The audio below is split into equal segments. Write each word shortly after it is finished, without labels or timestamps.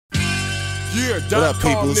Yeah, what up,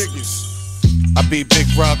 peoples? Niggas. I be Big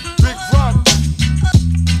Ruck. Big Ruck.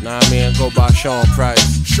 Nah, I mean, go by Sean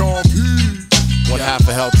Price. Sean P. One half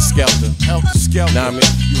of Helter Skelter. Helter Skelter. Nah, I mean,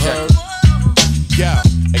 you heard? Yo,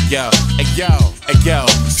 yo, yo, yo.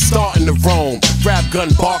 Starting to roam. Grab gun,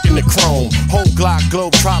 barking the chrome. Whole Glock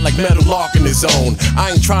globe trot like metal lark in the zone.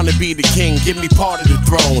 I ain't trying to be the king, give me part of the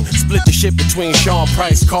throne. Split the shit between Sean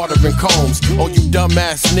Price, Carter, and Combs. Oh, you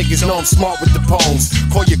dumbass niggas know I'm smart with the poems.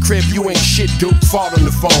 Call your crib, you ain't shit, Duke, fought on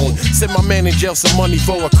the phone. Send my man in jail some money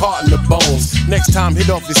for a carton of bones. Next time hit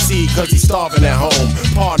off his seed, cause he's starving at home.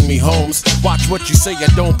 Pardon me, Holmes, watch what you say, I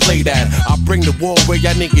don't play that. I bring the war where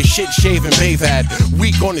y'all niggas shit shaving bathe had.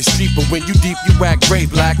 Weak on the street, but when you deep, you act gray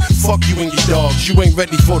black. Fuck you and your dogs, you ain't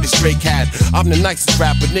ready for the stray cat. I'm the nicest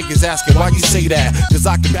rapper, niggas asking why you say that. Cause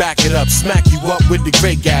I can back it up, smack you up with the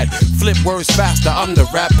great gad. Flip words faster, I'm the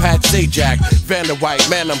rap Pat Sajak. Vanna White,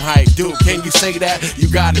 man, I'm hype, dude, can you say that? You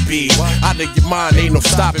gotta be, out of your mind, ain't no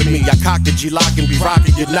stopping me. I cock the G-lock and be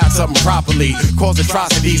rocking your knots something properly. Cause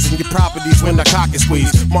atrocities in your properties when I cock and squeeze.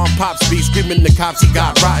 Mom pops be screaming the cops, he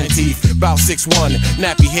got rotten teeth. About 6'1",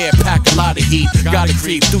 nappy hair, pack a lot of heat. Gotta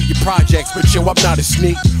creep through your projects, but yo, I'm not a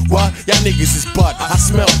sneak. What? Y'all niggas is butt. I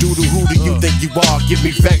smell doodoo. Who do you think you are? Give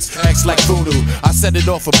me vex, X like voodoo. I set it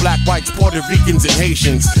off for black, whites, Puerto Ricans, and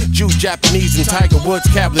Haitians. Jews, Japanese, and Tiger Woods,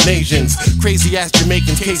 Cablin Asians. Crazy ass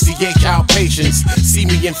Jamaicans, KCH outpatients. See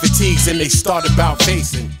me in fatigues and they start about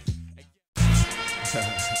facing. Yo,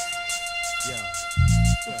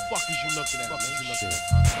 the fuck is you looking at?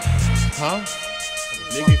 Huh?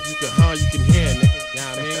 Nigga, if you can you can hear, nigga. You know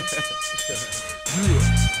what I mean?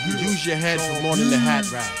 You use your head for more than the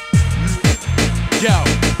hat rap. Yo,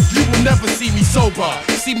 you will never see me sober.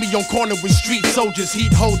 See me on corner with street soldiers,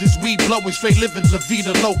 heat holders, weed blowing, straight living La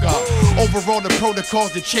Vida Loca. Over all the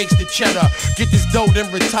protocols to chase the cheddar. Get this dough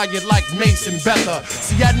then retire like Mason Bella.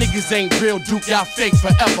 See, y'all niggas ain't real, Duke, y'all fake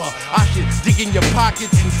forever. I should dig in your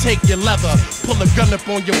pockets and take your leather. Pull a gun up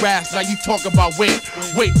on your ass, now you talk about weight.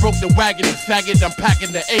 Weight broke the wagon, faggot, I'm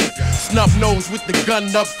packing the 8. Snub nose with the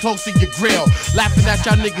gun up close to your grill. Laughing at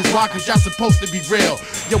y'all niggas, why? Cause y'all supposed to be real.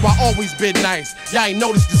 Yo, I always been nice, y'all ain't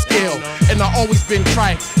noticed the skill. And I always been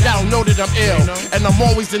trite, y'all don't know that I'm ill. And I'm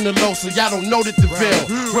always in the low, so y'all don't know that the real.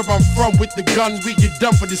 Where I'm from with the gun, we get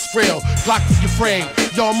done for this frill. Glock to your frame,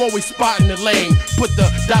 yo, I'm always spotting the lane. Put the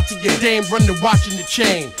dot to your dame, run the watch in the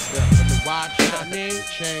chain. Run the watch, you know what I mean?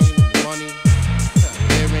 Chain, money,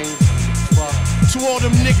 earrings. To all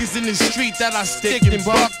them niggas in the street that I stick and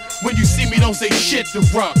buck. When you see me, don't say shit to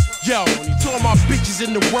Ruck. Yo, to all my bitches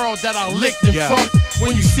in the world that I licked and fuck.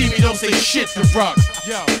 When you see me, don't say shit to Ruck.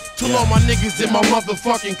 Yo, to all my niggas in my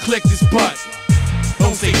motherfucking click this butt.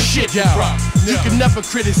 Don't say shit, Ruck. You can never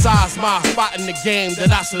criticize my spot in the game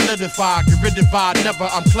that I solidify. Get rid of I never,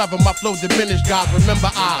 I'm clever, my flow diminished, guys. Remember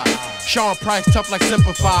I, Sean Price, tough like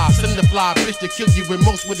Simplify. Send the fly, bitch to kill you with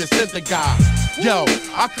most with a center guy. Yo,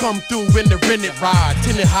 I come through in the rented ride,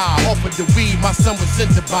 tinted high, offered the weed my son was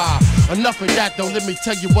sent to buy. Enough of that though, let me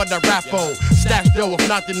tell you what I rap for. Stash dough, if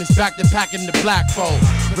nothing is back to packing the black foe.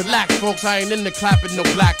 Relax folks, I ain't into clapping no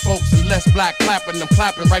black folks. Unless black clapping, I'm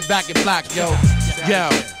clapping right back in black, yo. Yo,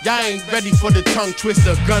 y'all ain't ready for the tongue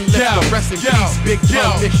twister, gun lifter, rest in peace, big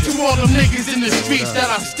gun mission. To all them niggas in the streets that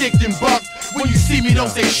I sticked and bucked. When you see me, don't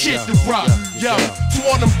say shit to Ruck. Yo, to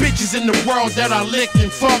all them bitches in the world that I licked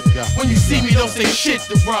and fucked. When you see me, don't say shit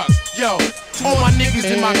to Ruck. Yo, to all my niggas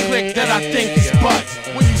in my clique that I think is butt.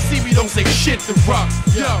 When you see me, don't say shit to Ruck.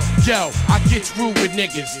 Yo, I get screwed with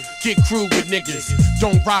niggas, get crude with niggas.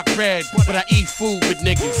 Don't rock red, but I eat food with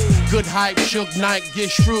niggas. Good hype, shook night,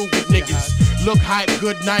 get shrewd with niggas. Look hype,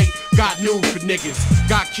 good night, got news for niggas.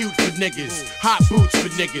 Got cute for niggas, hot boots for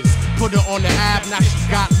niggas. Put her on the ab, now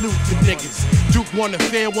she got loot for niggas. Duke want a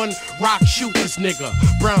fair one, Rock shoot this nigga.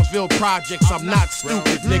 Brownsville projects, I'm not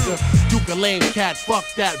stupid nigga. Duke a lame cat, fuck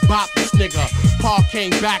that, bop this nigga. Paul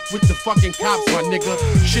came back with the fucking cops, my nigga.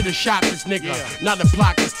 Shoulda shot this nigga, not a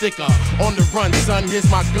block and sticker. On the run, son, here's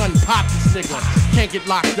my gun, pop this nigga. Can't get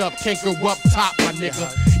locked up, can't go up top, my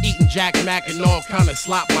nigga. Eating Jack Mac and all kind of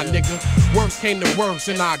slop, my nigga. Worst came to worst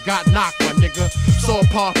and I got knocked, my nigga. Saw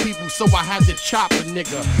Paul people, so I had to chop a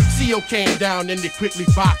nigga. CO came down and they quickly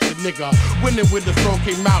boxed a nigga. Winning with the throw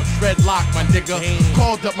came out, dreadlock, my nigga.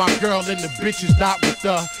 Called up my girl and the bitch is not with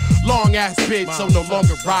her. Long ass bitch, so no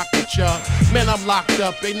longer rock with ya. Man, I'm locked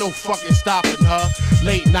up, ain't no fucking stopping her.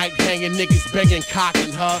 Late night hanging, niggas begging,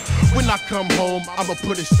 cocking her. When I come home, I'ma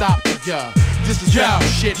put a stop to ya. This is real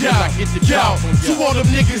shit when I get the job on ya. To all them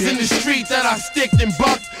niggas in the street that I sticked and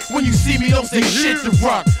bucked. When you see me, don't say shit to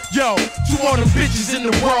Ruck. Yo, to all them bitches in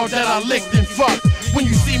the world that I licked and fucked. When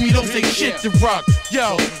you see me, don't say shit to Ruck.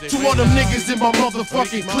 Yo, to all them niggas in my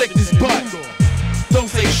motherfucking click this butt. Don't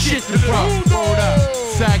say shit to bro. Hold up,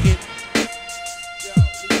 sag it.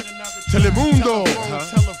 Telemundo.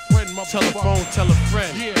 Tell a friend, telephone, tell a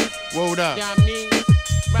friend. Yeah. Word up. Yeah, I mean,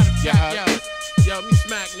 matter of fact, yo, me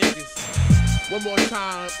smack niggas. One more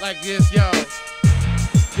time, like this, yo.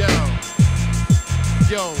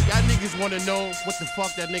 Y'all niggas wanna know what the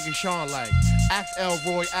fuck that nigga Sean like. Ask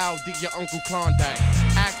Elroy, Al, D, your Uncle Klondike.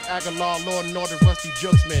 Ask Agallah, Lord and Northern Rusty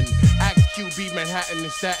Jooksman. Ask QB, Manhattan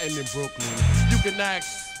and Staten in Brooklyn. You can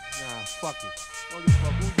ask, nah, fuck it. Don't give a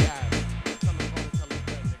fuck who you ask.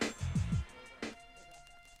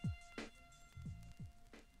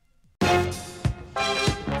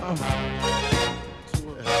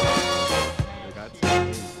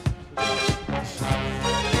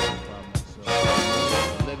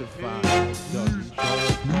 Tell a friend,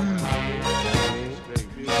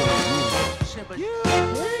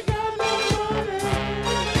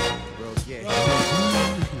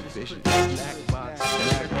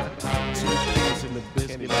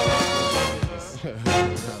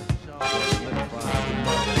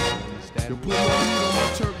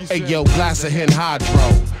 Hey yo, glass of hen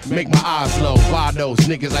hydro, make my eyes low. Why those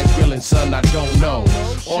niggas like grilling, son, I don't know.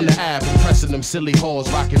 On the app, impressing them silly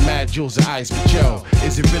hoes, rocking mad jewels and ice. But yo,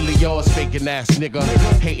 is it really yours? Faking ass nigga,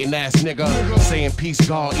 hating ass nigga, saying peace,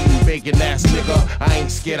 God, eating bacon ass nigga. I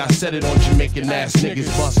ain't scared, I said it on Jamaican ass niggas.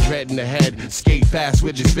 Bust dread in the head, skate fast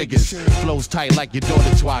with your figures. Flows tight like your daughter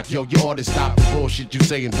twat. Yo, you ought to stop the bullshit you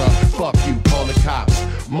saying, bro. Fuck you, call the cops.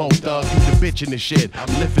 Mo thug, you the bitch in the shit.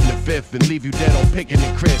 I'm lifting the fifth and leave you dead on picking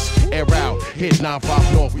and Chris. Air out, hit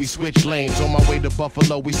 95 North, we switch lanes. On my way to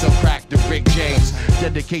Buffalo, we sell crack to Rick James.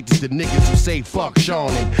 Dedicated to niggas who say fuck Sean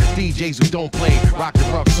and DJs who don't play rock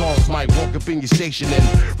and rock songs. Might walk up in your station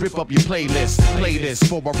and rip up your playlist. Play this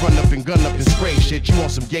before I run up and gun up and spray shit. You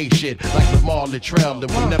want some gay shit like Lamar Latrell.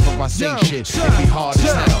 And whenever I say shit, it be hard as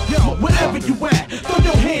hell. Yo, wherever you at, throw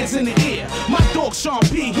your hands in the air. My dog Sean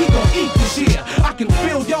P, he gon' eat this year. I can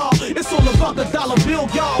feel y'all, it's all about the dollar bill.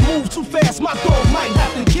 Y'all move too fast, my dog might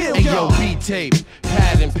have to kill y'all. Hey yo, beat tape,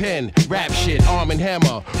 pad and pen, rap shit, arm and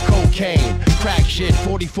hammer, cocaine, crack shit,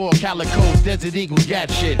 44 calicos, Desert Eagles,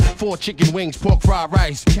 gat shit, 4 chicken wings, pork fried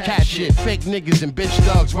rice, cat shit, fake niggas and bitch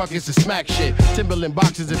thugs, ruckus and smack shit, Timberland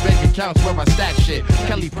boxes and bank accounts where I stack shit,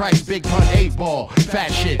 Kelly Price, Big Pun, 8-ball,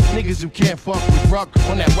 fat shit, niggas who can't fuck with Ruck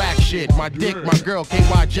on that whack shit, my dick, my girl,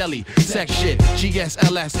 KY jelly, sex shit, GS,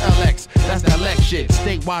 LS, LX, that's the elect shit,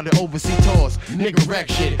 statewide and overseas tours, nigga wreck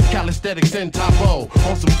shit, calisthenics and Topo,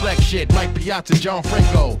 on some flex shit, Mike Piazza, John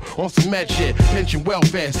Franco, on some med shit, pension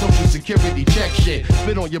welfare, social security check shit,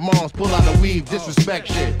 spit on your moms, pull out a weave, disrespect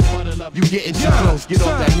shit, you getting too close, get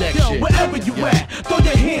off that neck shit. Wherever you at, throw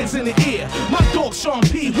your hands in the air. My dog Sean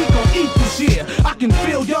P, he gon' eat this year. I can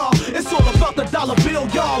feel y'all, it's all about the dollar bill.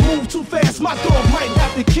 Y'all move too fast, my dog might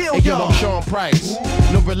have to kill y'all. Hey, yo, I'm y'all. Sean Price,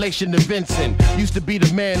 no relation to Vincent. Used to be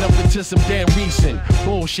the man up until some damn recent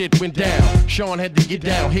bullshit went down. Sean had to get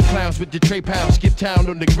down, hit clowns with the tray pound, skip town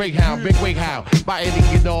on the Greyhound, big way how. By any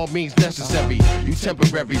and all means necessary. You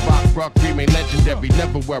temporary, rock, remain legendary,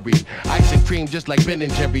 never worry. Ice and cream just like Ben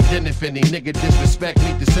and Jerry. Dinner finny, nigga disrespect,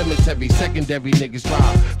 meet the cemetery. Secondary niggas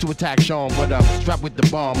try to attack Sean, but I was strapped with the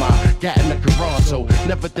bomb. I got in the Quran, so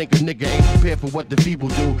never think a nigga ain't prepared for what the people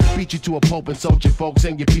do. Beat you to a pulp and sold your folks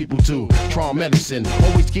and your people too. Trauma medicine,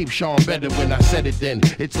 always keep Sean better when I said it then.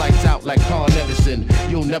 It's lights out like Con Edison.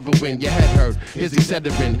 You'll never win, your head hurt, here's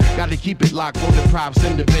Excedrin. Gotta keep it locked for the props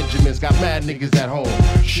and the Benjamins. Got mad niggas at home,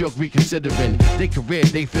 shook reconsidering. They career,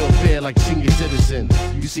 they feel fair like senior citizens.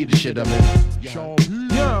 You see the shit I'm in.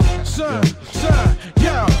 Yo, son,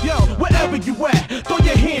 yo, wherever you at, throw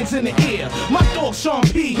your hands in the air. My dog Sean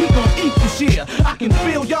P, he gon' eat this year. I can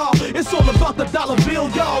feel y'all, it's all about the dollar bill.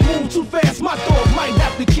 Y'all move too fast, my dog might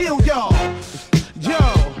have to kill y'all. Yo,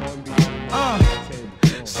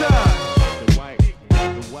 son,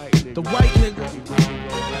 the white nigga.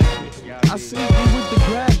 I see you with the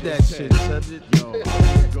grab that shit, son.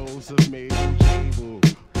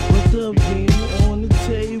 Put the bean on the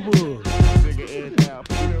table.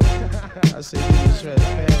 I say we just try to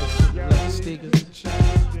pass, like the stickers.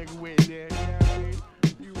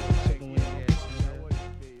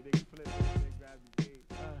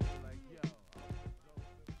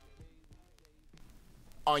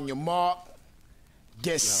 On your mark,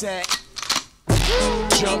 get set,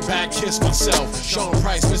 Jump back, kiss myself. Sean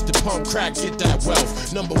Price, Mr. Pump Crack, get that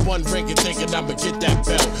wealth. #1 ranking, thinking I'ma get that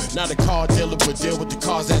belt. Not a car dealer, but deal with the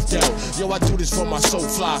cars that's dealt. Yo, I do this for my so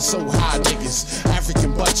fly, so high niggas.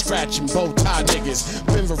 African butt scratching, bow tie niggas.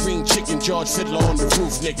 Pimverine chicken, George Fiddler on the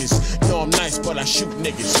roof niggas. Know I'm nice, but I shoot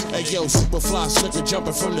niggas. Hey yo, super fly slicker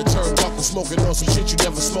jumping from the turnbuckle, smoking on some shit you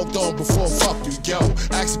never smoked on before. Fuck you, yo.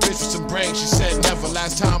 Asked a bitch for some brains, she said never.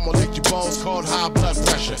 Last time I licked your balls, called high blood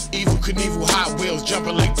pressure. Evil Knievel, Hot Wheels,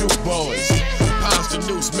 jumping like Duke boys. Pounds the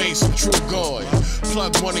noose, made some true goy.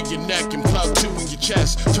 Plug 1 in your neck and plug 2 in your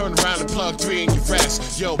chest. Turn around and plug 3 in your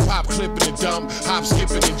vest. Yo, pop clipping and dump, hop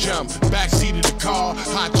skipping and jump. Backseat of the car,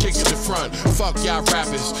 hot chicks in the front. Fuck y'all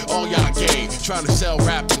rappers, all y'all gay. Trying to sell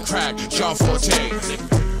rap and crack, John Forte.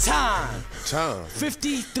 Time.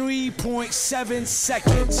 53.7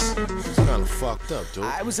 seconds. It's kinda fucked up, dude.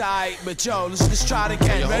 I was alright, but yo, let's try it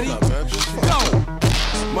again. Yo, Ready? hold up, man. Go!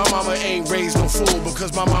 My mama ain't raised no fool,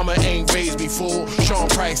 because my mama ain't raised me fool. Sean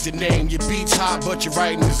Price the name, your beats hot, but your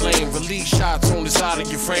writing is lame. Release shots on the side of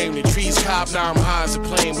your frame. The trees cop, now I'm high as a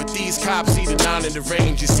plane. With these cops, see the 9 in the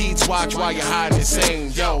range. Your seats watch while you're hiding the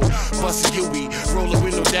same. Yo, bust a Huey, roll the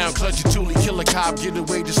window down, clutch a toolie, kill a cop, get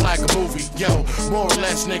away just like a movie. Yo, more or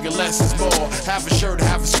less, nigga, less is more. Half a shirt,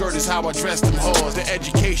 half a skirt is how I dress them whores. The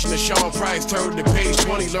education of Sean Price turned to page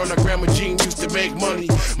 20. Learn how Grandma Jean used to make money.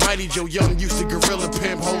 Mighty Joe Young used to gorilla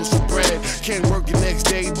pimp hoes for bread. Can't work the next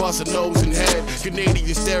day, bust a nose and head.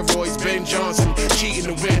 Canadian steroids, Ben Johnson, cheating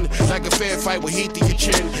to win. Like a fair fight with heat to your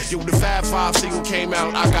chin. Yo, the Fab 5 single came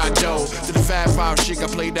out, I got dough. To the Fab 5 shit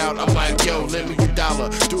got played out, I'm like, yo, lend me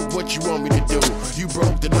 $1. Do what you want me to do. You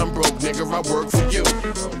broke, then I'm broke, nigga, I work for you.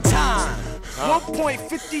 Time.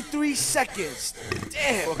 1.53 seconds.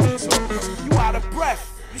 Damn. You out of breath.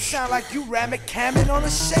 You sound like you ramming Cammon on a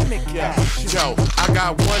Shemic. Yo, I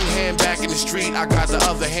got one hand back in the street, I got the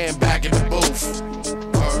other hand back in the booth.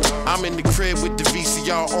 I'm in the crib with the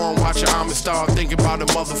VCR on, watching Amistad, thinking about a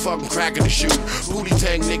motherfucking crack in the shoe. Booty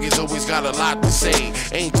tang niggas always got a lot to say.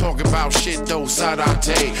 Ain't talking about shit though,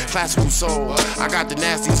 Sadate. Classical soul, I got the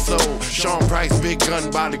nastiest flow. Sean Price, big gun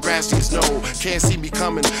by the grassiest snow. Can't see me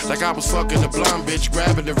coming like I was fucking a blonde bitch.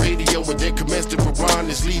 Grabbing the radio and then commence to rewind.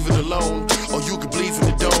 Just leave it alone, or you could bleed from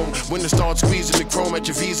the dome. When it starts squeezing the chrome at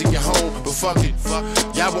your visa, you're home. But fuck it,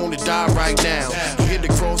 y'all wanna die right now. You hit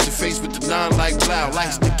across the face with the 9 like plow.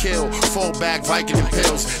 Lights to kill, fall back, Viking and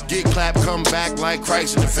pills. Get clapped, come back like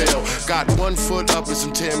Christ in the veil. Got 1 foot up in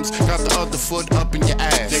some Timbs, got the other foot up in your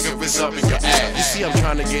ass. Nigga, it's up in your ass. You see, I'm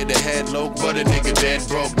trying to get ahead, low, but a nigga dead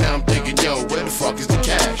broke. Now I'm thinking, yo, where the fuck is the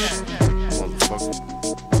cash? Motherfucker.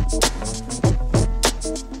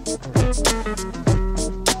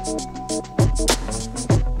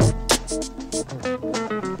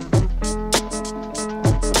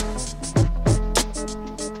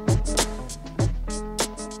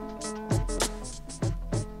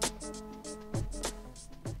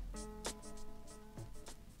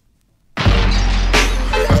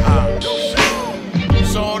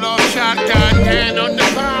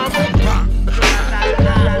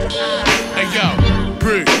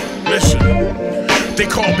 They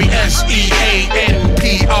call me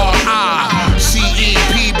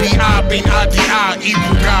S-E-A-N-P-R-I-C-E-P-B-I, being I-D-I,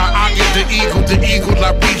 evil guy. I get the eagle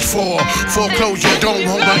I reach for. Foreclosure, don't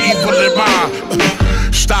hold my evil in mind.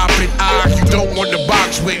 Stop it, you don't want to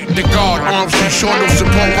box with the guard. Arms too short, no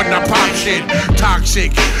support when I pop shit.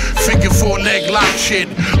 Toxic, figure 4-leg lock shit.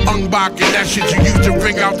 Unbocking that shit you used to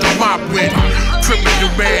ring out the mop with. Criminal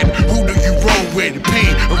man, who do you roll with? P,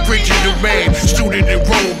 original man, student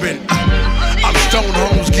enrollment. I'm Stone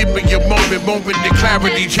Holmes, give me your moment to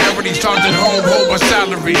clarity. Charity starts at home, hold my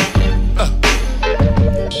salary.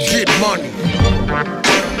 Get money.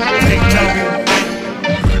 Big time.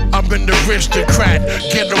 I'm an aristocrat,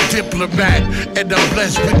 ghetto diplomat, and I'm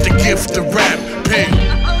blessed with the gift of rap. Pig.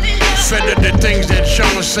 Fed of the things that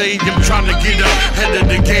Sean say, I'm trying to get ahead of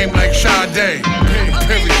the game like Sade. Pig,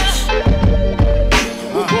 periods.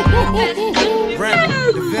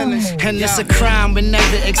 And it's a crime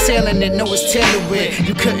whenever exhaling it, no it's tailored with.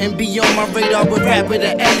 You couldn't be on my radar with rap with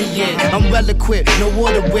an Elliot. I'm well equipped, no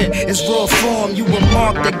water whip, it's raw form. You were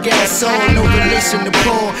marked the gas on, no relation to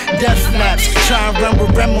Paul. Death flaps, try and run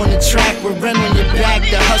with Rem on the track. With Ren on your back,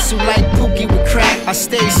 the hustle like Pookie with crack. I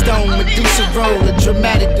stay stoned, Medusa roll, a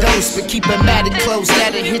dramatic dose. But keep it matted close,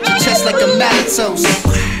 that'll hit your chest like a Malatos.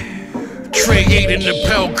 Trey 8 in the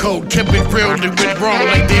Pell coat, kept it real and went wrong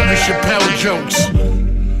like David Chappelle jokes.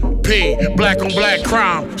 P, black on black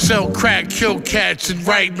crime, sell crack, kill cats, and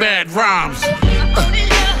write mad rhymes.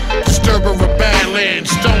 Disturber of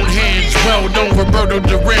Badlands, Stonehands, well known Roberto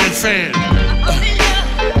D.R.E.A.M fan.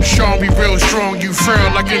 Sean be real strong, you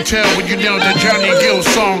frail, I can tell when you nail the Johnny Gill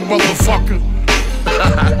song, motherfucker.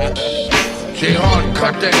 J-Hard,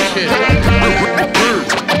 cut that shit.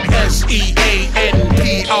 S-E-A-N-P-R-I.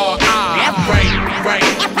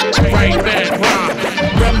 Right, bad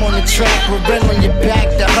rhyme. Rem on the track with Ren on your back,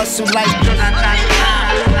 the hustle like.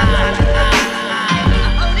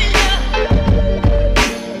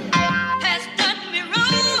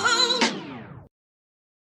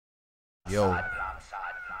 Yo,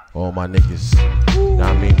 all my niggas, know what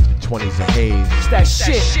I mean, the 20s of haze. It's that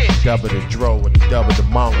shit. Dub of the Dro with the dub of the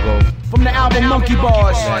Mongo. From the album Monkey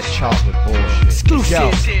Bars. That chocolate bullshit. Exclusive.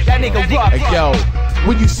 Yo. That nigga Ruck. Hey, yo,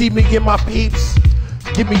 when you see me in my peeps,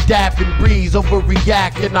 give me dap and breeze,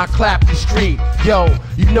 overreact and I clap the street. Yo,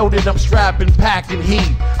 you know that I'm strapping, packing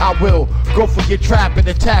heat. I will go for your trap and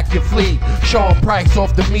attack your fleet. Sean Price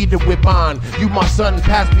off the meter with mine. You my son,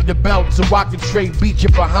 pass me the belt so I can straight beat you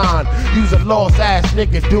behind. You's a lost ass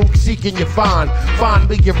nigga, Duke, seeking your find. Find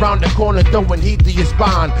me around the corner, throwing heat to your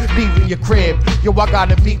spine. Leaving your crib, yo, I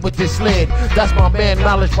gotta meet with this lid. That's my man,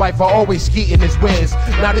 Knowledge Wife, I always skeeting his whiz.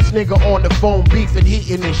 Now this nigga on the phone, beefing,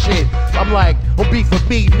 heating and shit. I'm like, oh, beef with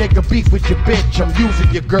me, nigga, beef with your bitch. I'm using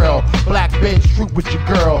your girl. Black bench, truth with your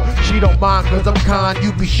girl. She don't mind cause I'm kind,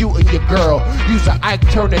 you be shooting your girl. You's a Ike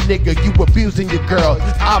Turner nigga, you abusing your girl.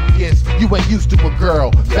 Obvious, you ain't used to a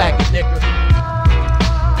girl. Faggot nigga.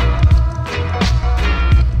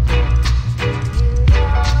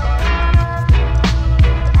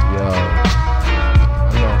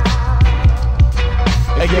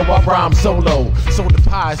 Hey yo, I rhyme solo, so the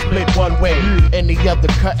pie split one way. Any other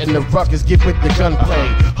cut and the ruckus get with the gunplay.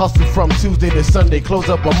 Hustle from Tuesday to Sunday, close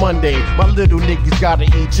up on Monday. My little niggas gotta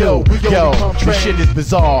eat too. Yo, this shit is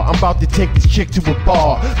bizarre. I'm about to take this chick to a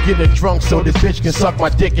bar. Get her drunk so this bitch can suck my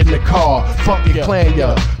dick in the car. Fuck your clan,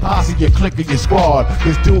 ya posse, your clique or your squad.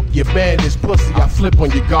 Cause Duke, your man is pussy, I flip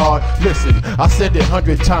on your guard. Listen, I said it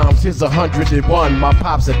 100 times, here's 101. My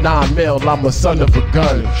pop's a 9 mil, I'm a son of a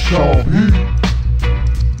gun. Sean P.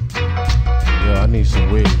 Yo, I need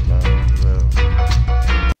some weed, man.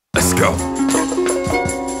 Let's go.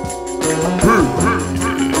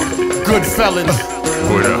 Good fellas.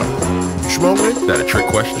 What up? Smoking? Is that a trick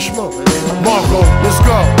question? Smoking. Marco, let's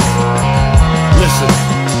go. Listen.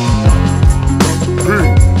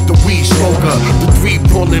 The weed smoker, the 3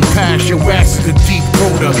 pulling past your ass is the deep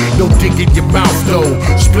coder. No dig in your mouth though.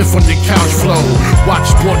 Spliff on the couch flow. Watch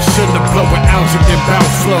Sports Center blow an ounce and then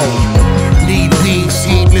bounce flow. Need weed,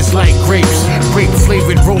 seedless like grapes. Grape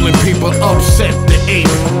flavored rolling paper, upset the ape.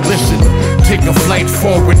 Listen, take a flight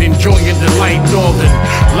forward, enjoying the light northern.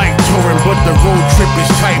 Like touring, but the road trip is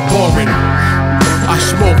tight boring. I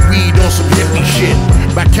smoke weed on some hippie shit.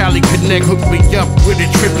 My Cali Connect hooked me up with a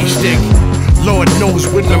trippy stick. Lord knows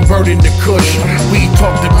when I'm burning the kush. Weed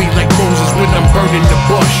talk to me like Moses when I'm burning the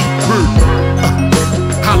bush.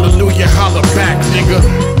 Hallelujah, holla back, nigga.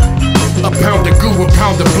 A pound of goo, a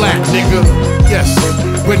pound of black, nigga. Yes,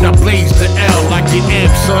 when I blaze the L, I get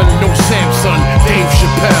amp, son. No Samson, Dave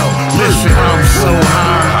Chappelle. Listen, I'm so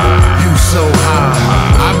high, you so high.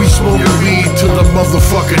 I be smoking weed till the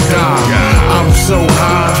motherfucker die. I'm so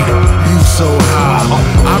high, you so high.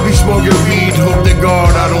 I be smoking weed, hope to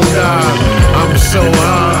God I don't die. I'm so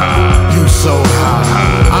high, you so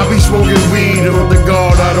high. I be smoking weed, hope to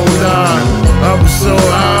God I don't die. I'm so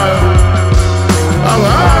high, I'm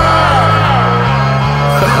high.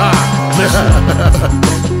 Listen,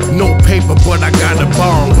 no paper, but I got a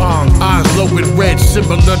bomb. Eyes low and red,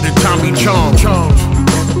 similar to Tommy Chong.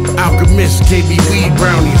 Alchemist gave me weed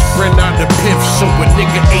brownies. Friend out the piff, so a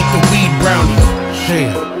nigga ate the weed brownies.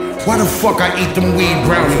 Damn, why the fuck I eat them weed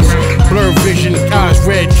brownies? Blur vision, eyes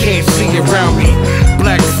red, can't see around me.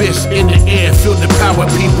 Black fist in the air, feel the power,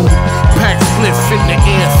 people. Pack spliff in the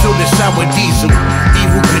air, feel the sour diesel.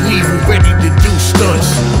 Evil Knievel, ready to do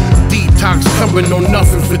stunts. Detox coming on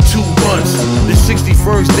nothing for 2 months. The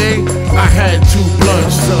 61st day, I had 2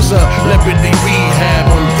 blunts. Celebrity rehab,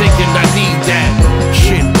 I'm thinking I need that.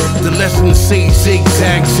 Shit, the lessons say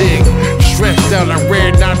zigzag zig. Stressed out, I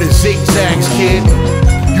ran out of zigzags, kid.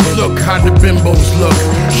 You look how the bimbos look.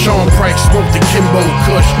 Sean Price smoked the Kimbo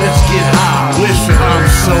Kush. Let's get high. Listen, I'm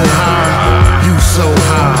so high, you so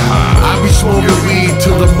high. I be smoking weed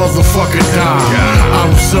till the motherfucker die.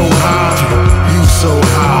 I'm so high, you so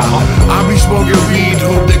high. I be smoking weed,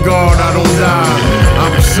 hope to God I don't die.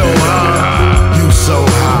 I'm so high, you so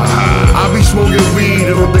high. I be smoking weed,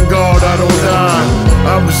 hope to God I don't die.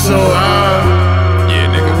 I'm so high, Yeah,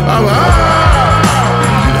 nigga. I'm high.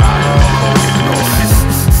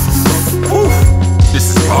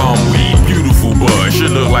 This is palm weed, beautiful bud.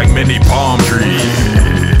 Should look like many palm trees.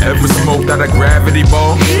 Ever smoked out a gravity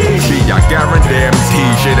ball? B, I guarantee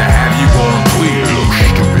shit'll have you on tweet. Look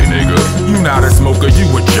stupid nigga, you not a smoker, you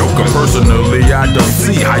a joker. Personally, I don't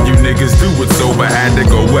see how you niggas do it sober. Had to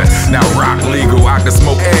go west, now rock legal. I can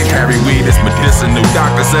smoke and carry weed, it's medicinal.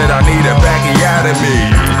 Doctor said I need a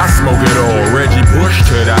backiotomy. I smoke it all, Reggie Bush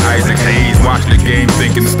to the Isaac Hayes. Watch the game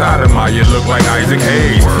thinking Stoudemire look like Isaac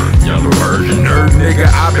Hayes. Yellow version nerd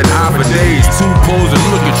nigga, I've been high for days. Too close and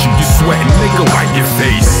look at you, you sweating nigga, wipe your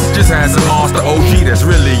face. Just had some Monster OG, that's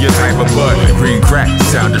really your type of bud. Green crack,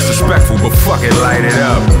 sound disrespectful, but fuck it, light it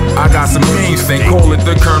up. I got some mean stink, call it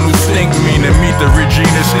the Colonel Stink. Mean to meet the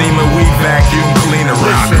Regina Steamer, we vacuum cleaner.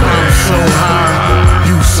 Listen, I'm so high,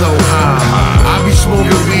 you so high. I be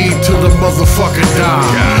smoking weed till the motherfucker die.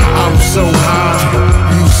 I'm so high,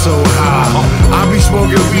 you so high. I be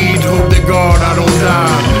smoking weed, hope to God I don't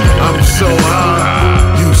die. I'm so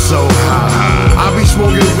high, you so high. I be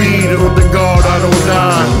smoking weed, hope to God I don't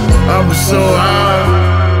die. I'm so high,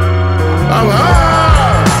 I'm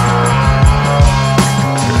high.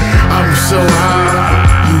 I'm so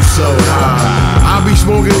high, you so high. I be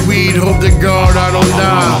smoking weed, hope to God I don't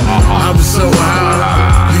die. I'm so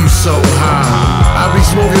high, you so high. I be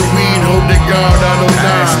smoking weed, hope to God I don't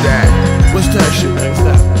die. What's that shit?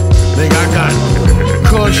 Nigga, I got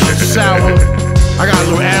kush, sour. I got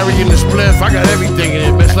a little Ari in the spliff. I got everything in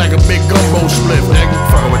it. It's like a big gumbo spliff, nigga.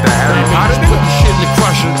 Fucking with that Harry Potter Just put the shit in the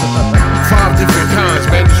crusher. 5 different kinds,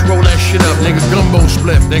 man. Just roll that shit up, nigga. Gumbo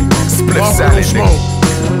spliff, nigga. Spliff Walk salad, with no smoke.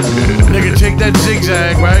 Nigga, take that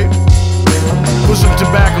zigzag, right? Put some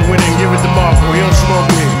tobacco in it and give it to Marco. He don't smoke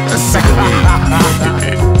weed. That's sick of weed.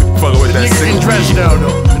 Fucking with that Nigga sick getting of dressed weed. now,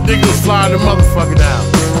 though. The nigga was flying the motherfucker down.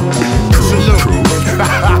 Salute.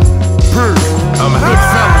 True. I'm a good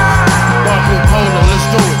fella. Marco Polo, let's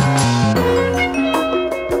do it.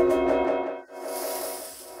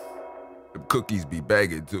 Them cookies be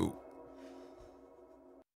bagging too.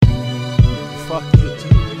 Fuck you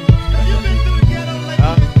too.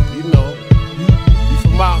 Huh? You know. You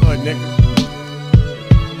from my hood, nigga.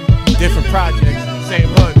 Different projects, same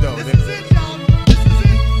hood though, nigga.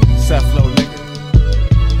 Seflo, nigga.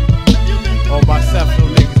 All my Seflo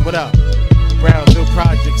niggas, what up? Brownsville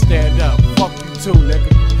Project, stand up. Fuck you too, nigga.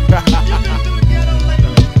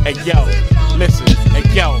 Hey yo, listen, hey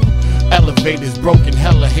yo. Elevators broken,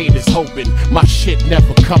 hella haters hoping my shit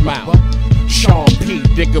never come out. Sean P,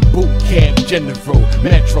 digger boot camp general,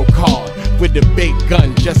 Metro card with a big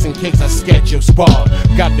gun just in case I sketch your spar.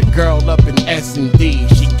 Got the girl up in S&D,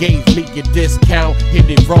 she gave me a discount, hit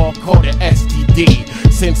it raw, called it STD.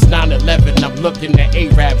 Since 9/11, I'm looking at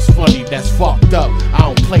Arabs funny, that's fucked up, I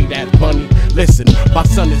don't play that money. Listen, my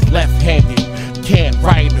son is left-handed, can't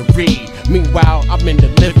write or read. Meanwhile, I'm in the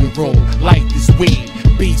living room, light this weed.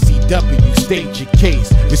 BCW, state your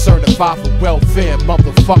case. You're certified for welfare,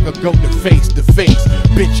 motherfucker, go to face.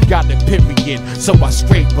 Bitch got a period, so I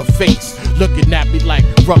scrape her face. Looking at me like,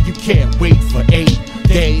 Ruck, you can't wait for 8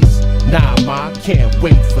 days. Nah, ma, can't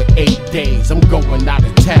wait for 8 days. I'm going out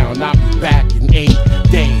of town, I'll be back in 8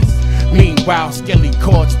 days. Meanwhile, Skelly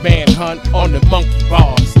Courts manhunt on the monkey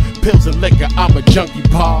bars. Pills and liquor, I'm a junkie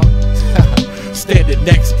bar. Standing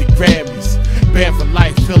next to Grammys. Banned for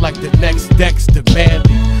life, feel like the next Dexter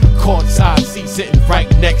Manley. Courtside seat sitting right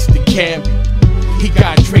next to Camby. He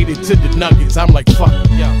got traded to the Nuggets, I'm like, fuck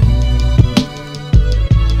yo.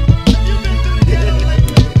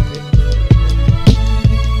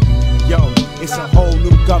 Yo, it's a whole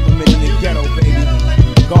new government in the ghetto, baby.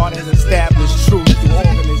 God has established truth through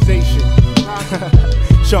organization.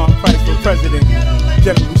 Sean Price for president,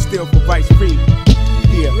 General Steele for vice pre.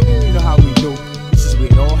 Yeah, you know how we do. This is where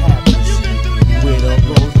it all happens, where it all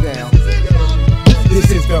goes down. This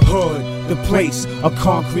is the hood, the place of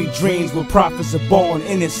concrete dreams where prophets are born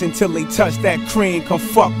innocent till they touch that cream. Come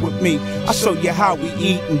fuck with me, I'll show you how we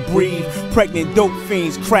eat and breathe. Pregnant dope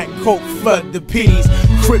fiends, crack coke, flood the peas.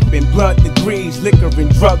 Crippin' blood degrees, liquor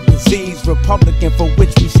and drug disease. Republican for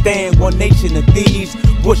which we stand, one nation of thieves.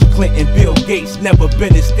 Bush, Clinton, Bill Gates, never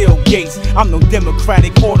been a Still Gates. I'm no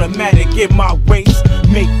Democratic automatic in my waist.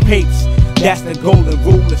 Make papes, that's the golden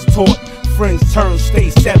rule is taught. Friends turn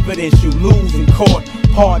state's evidence, you lose in court.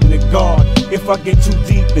 Pardon the God if I get too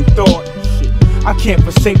deep in thought. Shit, I can't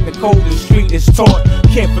forsake the code the street is taught.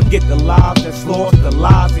 Can't forget the lives that's lost, the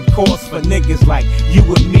lives it costs for niggas like you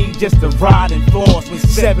and me just to ride and floss. With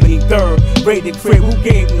 73rd, rated crib, who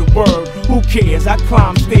gave me the word? Who cares? I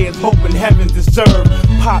climb stairs hoping heaven's deserved.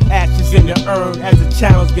 Pop ashes in the urn as the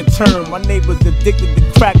channels get turned. My neighbor's addicted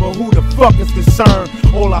to crack, but who the fuck is concerned?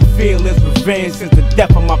 All I feel is revenge since the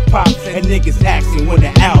death of my pops. And niggas asking when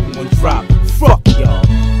the album will drop. Fuck y'all.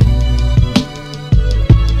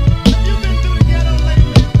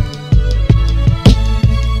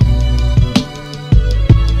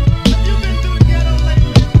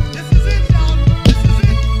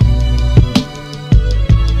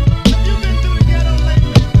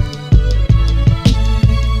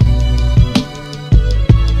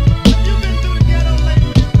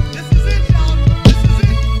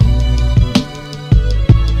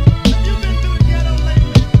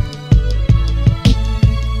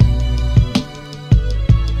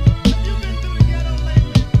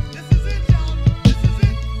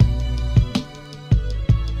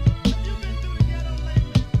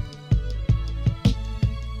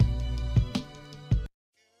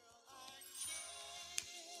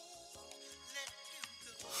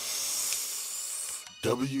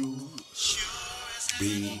 WBCC.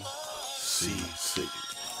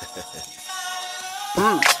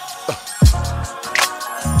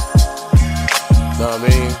 Know what I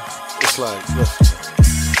mean? It's like, listen.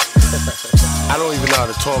 I don't even know how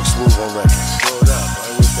to talk smooth on records. Slow it up, I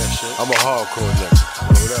ain't with that shit. I'm a hardcore nigga.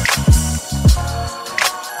 Slow it up.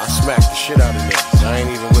 I smack the shit out of niggas. I ain't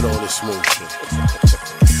even with all this smooth shit.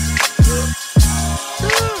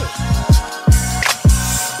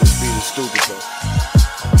 This beat is stupid though.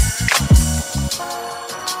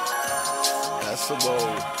 That's some old.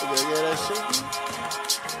 Yeah, that shit?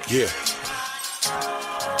 Yeah.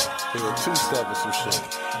 There's a two-step or some shit.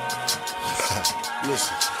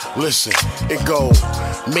 Listen, it go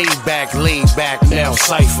Maybach, laid back, now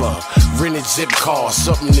cypher. Rented zip car,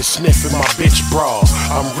 something to sniff in my bitch bra.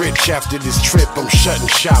 I'm rich after this trip, I'm shutting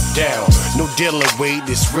shop down. No dealer weight,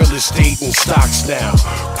 it's real estate and stocks now.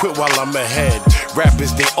 Quit while I'm ahead,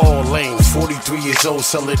 rappers they all lame. 43 years old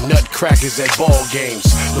selling nutcrackers at ball games.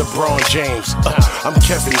 LeBron James, I'm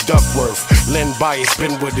Kevin Duckworth. Len Bias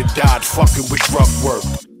been with the Dodge, fucking with Ruck work.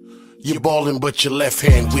 You ballin' but your left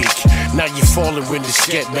hand weak. Now you fallin' when the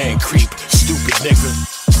scat man creep. Stupid nigga.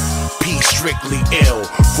 P strictly ill.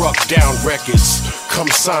 Ruck down records. Come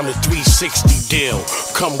sign a 360 deal.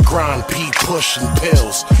 Come grind P pushing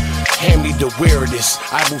pills. Hand me the weirdest.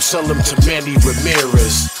 I will sell them to Manny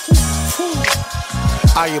Ramirez.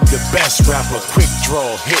 I am the best rapper. Quick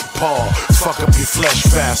draw, hit paw. Fuck up your flesh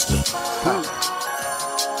faster.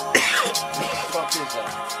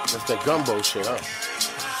 That's that gumbo shit, huh?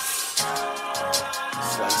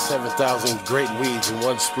 It's like 7,000 great weeds in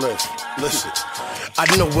one split. Listen, I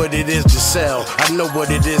know what it is to sell, I know what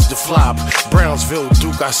it is to flop. Brownsville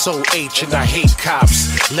Duke, I sold H and I hate cops.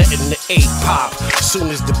 Letting the 8 pop, soon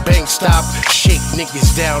as the bank stop. Shake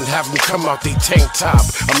niggas down, have them come out they tank top.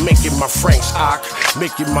 I'm making my francs ock,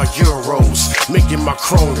 making my euros, making my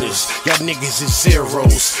kronas. Y'all niggas is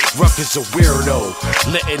zeros. Ruck is a weirdo,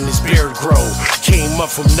 letting his beard grow. Came up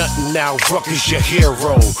from nothing now, Ruck is your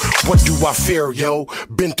hero. What do I fear, yo?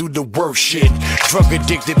 Been through the worst shit. Drug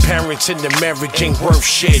addicted parents in the marriage ain't worth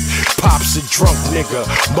shit. Pop's a drunk nigga,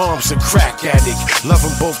 mom's a crack addict. Love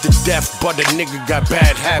them both to death, but a nigga got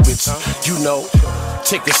bad habits. You know,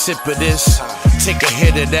 take a sip of this, take a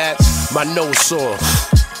hit of that. My nose sore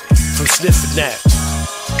from sniffing that.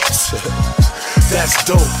 That's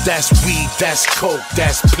dope, that's weed, that's coke,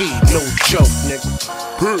 that's P, no joke, nigga.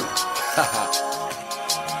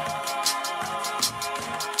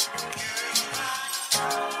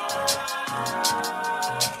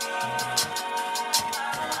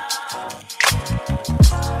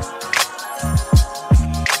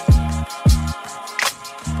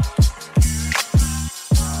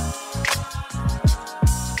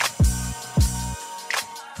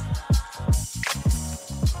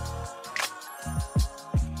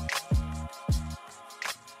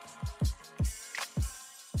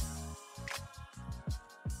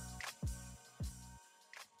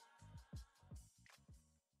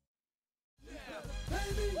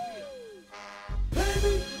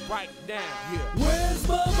 Right now, yeah. Where's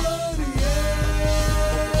my money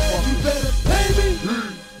at? You better pay me.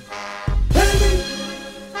 Pay me.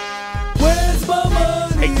 Where's my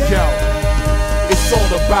money Hey yo, it's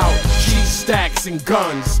all about G-stacks and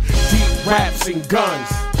guns, deep raps and guns.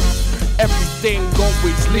 Everything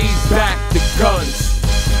always leads back to guns.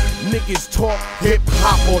 Niggas talk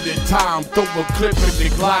hip-hop all the time. Throw a clip in the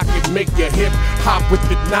Glock and make your hip hop with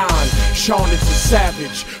the 9. Sean is a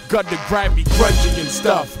savage, got to grab me grungy and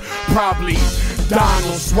stuff. Probably dying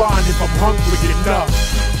on swine if I'm hungry enough.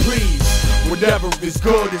 Please, whatever is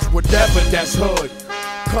good is whatever that's hood.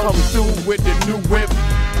 Come through with the new whip,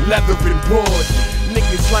 leather and wood.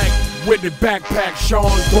 Niggas like with the backpack,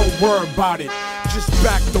 Sean, don't worry about it. Just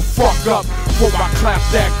back the fuck up before I clap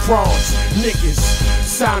that cross. Niggas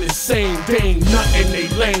sound the same, they ain't nothing, they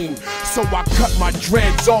lame. So I cut my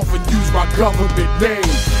dreads off and use my government name.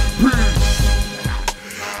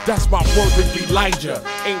 That's my word with Elijah.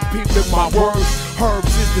 Ain't peeping my words,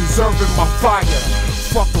 herbs is deserving my fire.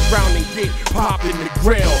 Fuck around and get popped in the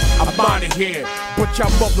grill. I'm out of here, but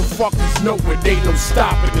y'all motherfuckers know it ain't no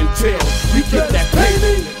stopping until you get that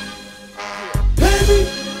payment. Pay me.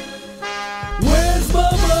 Where's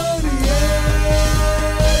my money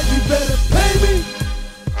at? You better pay me.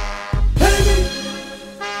 Pay me.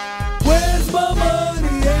 Where's my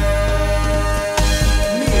money at?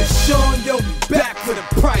 Me and Sean, yo, we back for the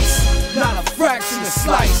price. Not a fraction of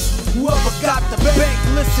slice. Whoever got the bank,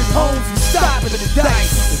 listen, Holmes, you stop at the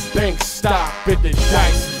dice. The bank stop and the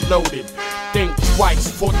dice is loaded. Think twice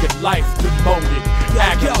for your life demoted.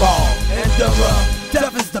 Agallah and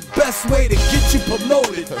death is the best way to get you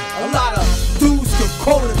promoted. A lot of dudes can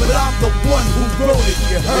quote it, but I'm the one who wrote it,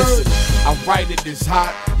 you heard? Listen, I write it as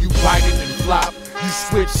hot, you bite it and flop. You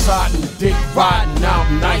switch side and dick riding, now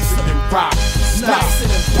I'm nicer than rock. Stop. Nicer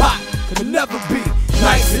than pop, could never be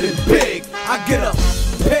nicer than big. I get a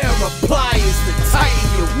pair of pliers to tighten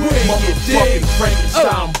your wig, you dig? Motherfucking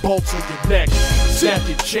Frankenstein bolts on your neck. Snap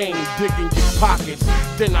your chain, dig in your pockets.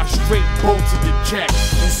 Then I straight bolt to the check.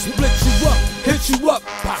 And split you up, hit you up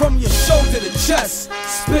from your shoulder to chest.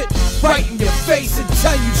 Spit right in your face and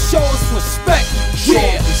tell you show us respect. Show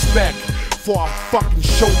respect, for I fucking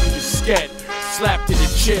show you the sket. Slap to the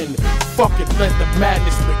chin, fuck it, let the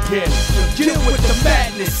madness begin. Get with the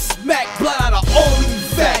madness, smack blood out of all you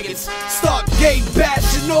faggots. Start gay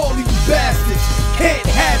bashing all you bastards. Can't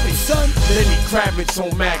have it, son. Lenny Kravitz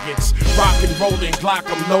on maggots, rockin', rollin', Glock,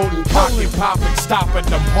 I'm loadin', cockin', poppin', stoppin',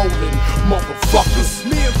 I'm holdin', motherfuckers.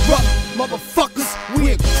 Me and Ruck, motherfuckers,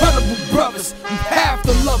 we incredible brothers. You have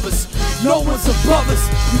to love us. No one's above us,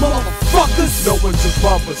 you motherfuckers. No one's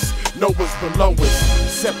above us, no one's below us,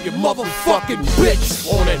 except your motherfucking bitch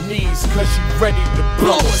on her knees, cause she ready to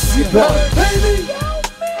blow us. You heard, baby?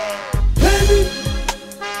 Baby,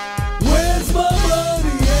 where's my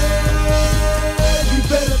money at? You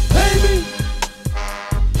better pay me.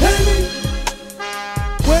 Baby,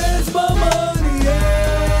 where's my money at?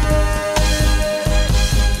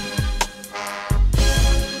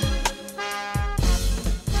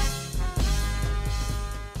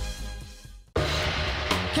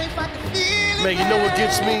 Man, you know what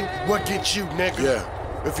gets me? What gets you, nigga?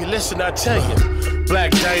 Yeah. If you listen, I tell you.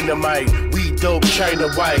 Black dynamite, we dope, China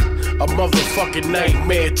white. A motherfucking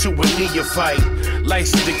nightmare to a neophyte.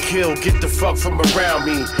 License to kill, get the fuck from around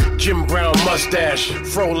me. Jim Brown mustache,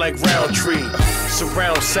 fro like Roundtree.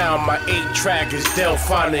 Surround sound, my 8-track is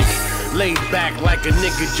Delphonic. Laid back like a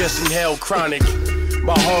nigga just inhaled chronic.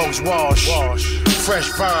 My hogs wash.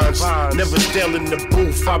 Fresh rhymes, never still in the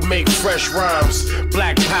booth, I make fresh rhymes.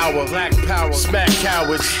 Black power, smack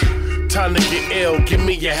cowards. Time to get ill, give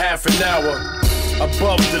me a half an hour.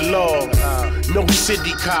 Above the law, no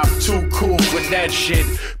city cop, too cool for that shit.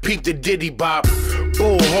 Peep the diddy bop,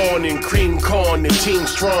 bullhorn and cream corn, the team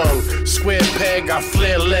strong. Square peg, I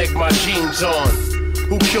flare leg, my jeans on.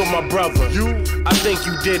 Who killed my brother? You? I think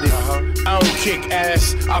you did it. I don't kick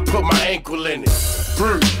ass, I put my ankle in it.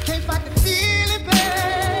 Brr. Can't fight the feeling,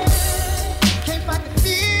 babe. Can't fight the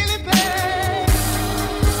feeling, babe.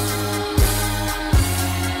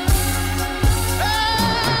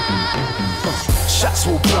 Shots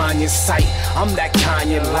will blind your sight. I'm that kind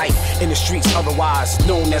you like. In the streets, otherwise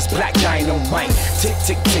known as Black Dynamite. Tick,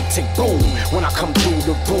 tick, tick, tick, boom. When I come through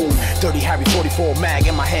the room, Dirty Harry 44 mag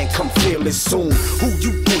in my hand, come feel it soon. Who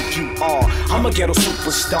you think you are? I'm a ghetto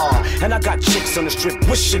superstar, and I got chicks on the strip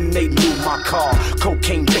wishing they knew my car.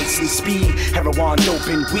 Cocaine, bass, and speed, heroin, dope,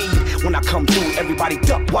 and weed. When I come through, everybody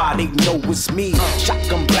duck. Why they know it's me?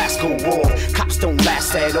 Shotgun blast go raw. Cops don't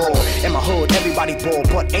last at all. In my hood, everybody ball,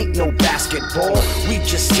 but ain't no basketball. We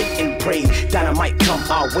just sit and pray. Dynamite come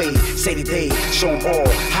our way. Say the day, show 'em all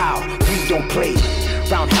how we don't play.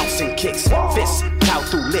 Roundhouse and kicks, fists plow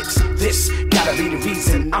through lips. This gotta be the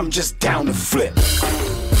reason I'm just down to flip.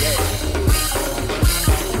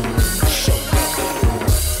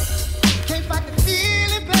 Can't fight the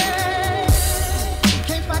feeling, babe.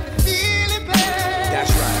 Can't fight the feeling, babe.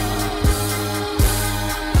 That's right.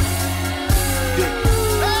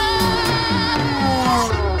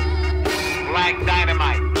 Black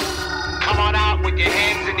Dynamite, come on out with your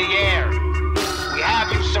hands in the air. We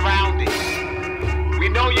have you surrounded. We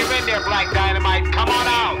know you're in there, Black Dynamite. Come on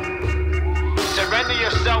out. Surrender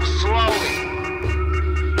yourself slowly.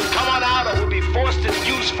 Come on out or we'll be forced to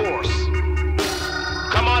use force.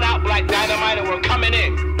 Come on out, Black Dynamite, and we're coming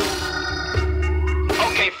in.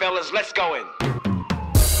 Okay, fellas, let's go in.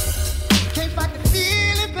 Can't fight the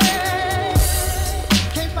feeling, babe.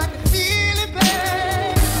 Can't fight the feeling, babe.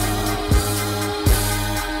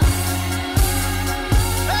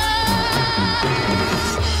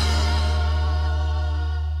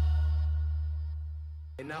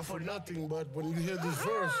 And not for nothing, but when you hear this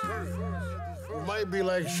verse, it might be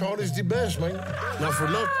like, Shorty's the best, man. Not for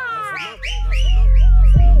nothing.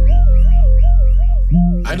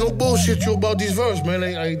 I don't bullshit you about this verse, man.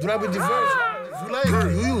 I drop it the verse. If you like,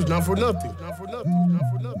 you use. Not for nothing. Not for nothing. Not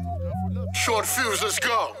for nothing. Not for nothing. Short fuse, let's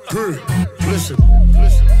go. Listen.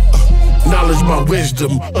 Knowledge by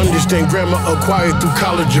wisdom. Understand grammar acquired through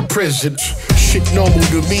college or prison. Shit normal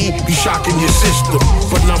to me, be shocking your system.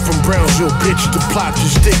 But not from Brownsville, bitch, the plot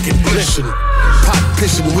is sticking. Listen, pot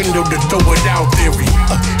pissing window to throw it out theory.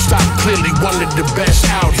 Stop clearly one of the best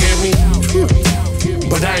out, hear me?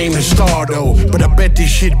 But I ain't a star though. But I bet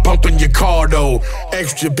this shit bumping your car though.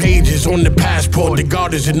 Extra pages on the passport, the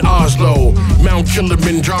guard is in Oslo. Mount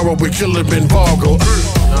Kilimanjaro with Kilimanjaro.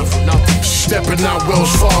 Stepping out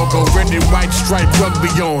Wells Fargo, red and white stripe rugby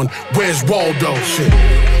on. Where's Waldo? Shit.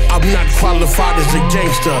 I'm not qualified as a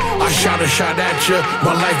gangster. I shot a shot at ya.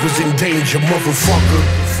 My life was in danger, motherfucker.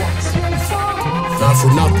 Not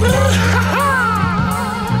for nothing.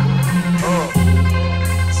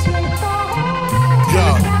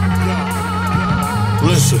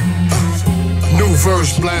 Listen, new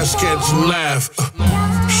verse, blast sketch and laugh.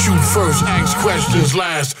 Shoot first, ask questions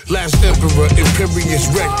last. Last emperor, imperious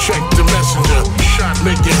wreck, check the messenger. Shot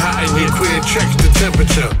make it hot and your queer checks the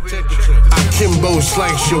temperature. Akimbo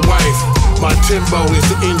slice your wife. My Timbo is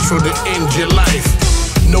the intro to end your life.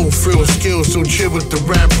 No frill skills, so chill with the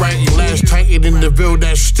rap writing. Last titan in the ville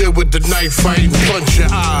that's still with the knife fighting. Punch your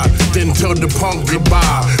eye, then tell the punk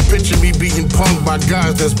goodbye. Picture me being punked by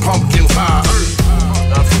guys that's pumpkin pie.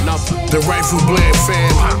 The Rifle Blend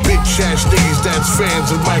fam, bitch ass niggas that's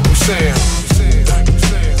fans of Michael Sam.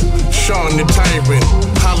 Sean the Tyrant,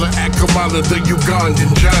 holla at Kamala the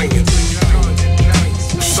Ugandan giant.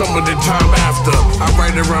 Some of the time after, I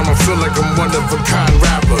write around, I feel like I'm one of a kind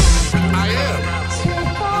rapper. I am.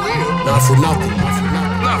 Not for nothing.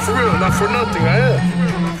 Not for real, not for nothing, I am.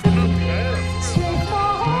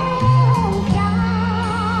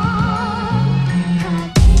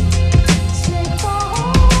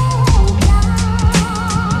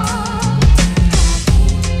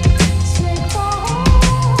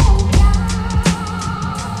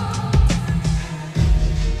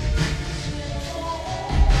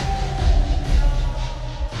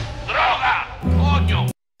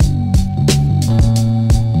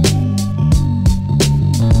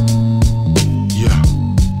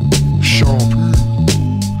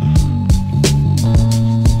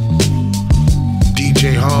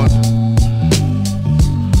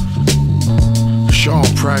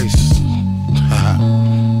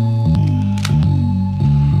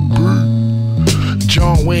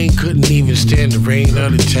 Stand the rain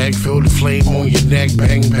of the tag, feel the flame on your neck,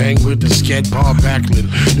 bang bang with the scat bar backling.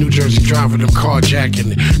 New Jersey driving them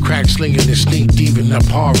carjacking, crack slinging and sneak deep in the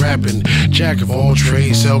par rapping. Jack of all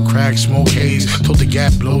trades, sell crack, smoke haze, till the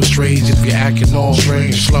gap blows strays. If you're acting all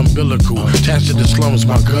strange, slum billical, attached to the slums,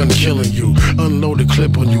 my gun killing you. Unload a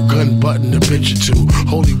clip on you, gun button a bitch or two.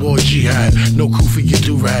 Holy war jihad, no coup for your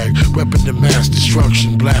do-rag. Weapon to mass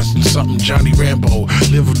destruction, blasting something Johnny Rambo.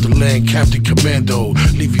 Live with the land, Captain Commando,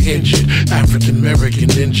 leave you injured. African American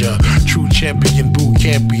ninja, true champion, boot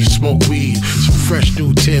campy, smoke weed, some fresh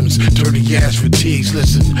new Timbs, dirty ass fatigues.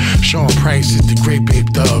 Listen, Sean Price is the great babe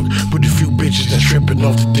thug, with a few bitches that's tripping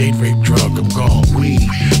off the date rape drug. I'm gone. Weed,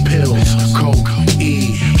 pills, coke,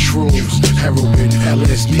 E, shrooms, heroin,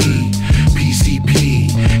 LSD, PCP,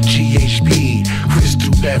 GHB,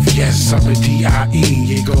 crystal meth. Yes, I'm a D.R.E.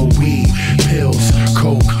 You go weed, pills,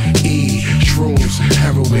 coke, E, shrooms,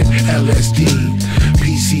 heroin, LSD,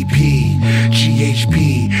 PCP,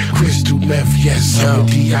 GHB, crystal meth, yes, I'm a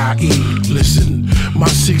D.R.E. Listen, my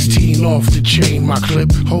 16 off the chain, my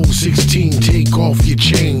clip hold 16, take off your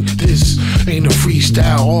chain. This ain't a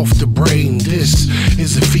freestyle off the brain, this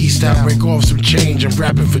is a freestyle, break off some change. I'm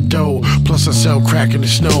rapping for dough, plus I sell crack in the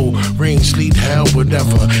snow. Rain, sleet, hell,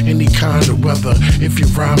 whatever, any kind of weather. If your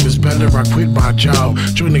rhyme is better, I quit my job.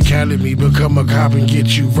 Join the academy, become a cop and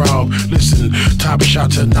get you robbed. Listen, top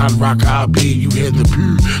shot to not rock, I'll be. You hear the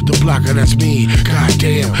poo, the blocker, that's me.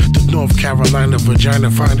 Goddamn, the North Carolina vagina,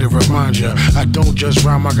 find it, remind ya. I don't just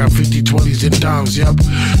rhyme, I got 50, 20s and dimes, yep.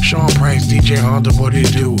 Sean Price, DJ Honda, what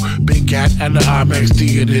it do? Big Cat at the IMAX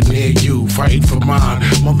Theater near you. Fighting for mine,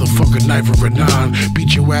 motherfucker, knife or a nine.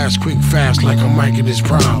 Beat your ass quick, fast, like I'm Mike in his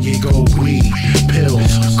prime. Here go weed,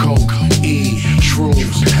 pills, coke, E,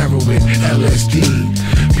 shrooms, heroin, LSD,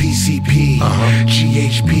 PCP,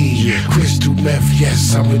 GHB, crystal meth,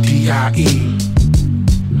 yes, I'm a D.R.E.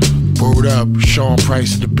 Word up, Sean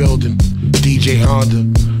Price in the building, DJ Honda,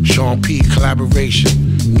 Sean P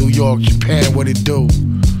collaboration, New York, Japan, what it do?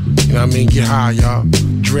 You know what I mean? Get high, y'all.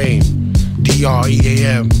 D.R.E.A.M,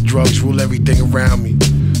 D.R.E.A.M, drugs rule everything around me.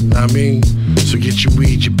 You know what I mean? So get your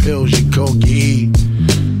weed, your pills, your coke, your E,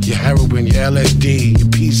 your heroin, your LSD, your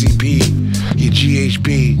PCP, your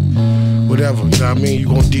GHB, whatever. You know what I mean? You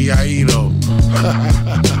gon' D.I.E. though.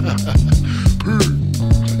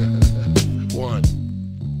 One.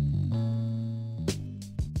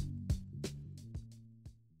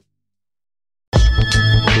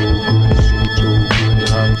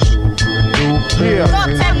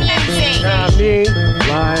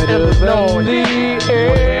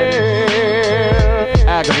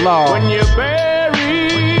 Agallah. When you're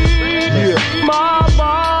buried, my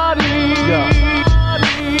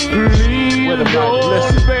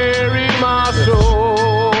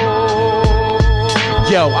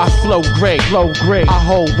Yo, I flow great, I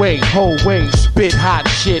hold weight, spit hot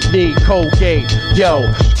shit, need Colgate. Yo,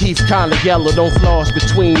 teeth kinda yellow, don't floss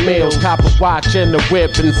between meals. Copper watch in the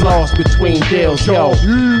whip and floss between deals. Yo,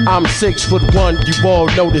 I'm 6'1", you all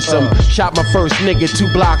notice him. Shot my first nigga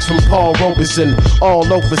 2 blocks from Paul Robeson. All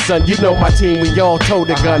over, son, you know my team, we all tote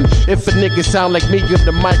a gun. If a nigga sound like me, you're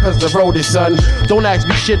the mic cause the road is, son. Don't ask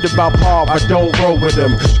me shit about Paul, I don't roll with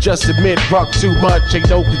him. Just admit Ruck too much, ain't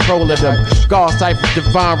no control of them. God cipher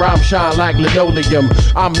divine, rhyme shine like linoleum.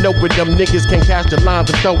 I'm knowing them niggas can't catch the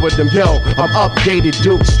lines I'm throwing them. Yo, I'm updated,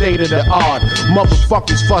 Duke, state of the art.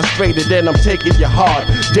 Motherfuckers frustrated and I'm taking your heart.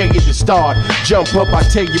 Day at the start, jump up, I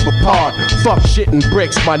tear you apart. Fuck shit and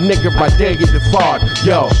bricks, my nigga, I dare you to fart.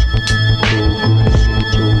 Yo.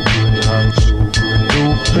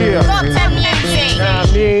 Yeah. Fuck that music. Nah, I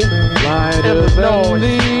mean,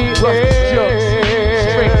 Illinois,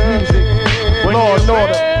 straight music, law and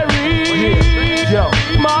order. Yo,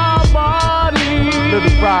 My body,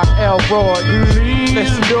 Little Rock, Elroy.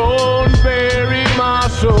 please don't bury my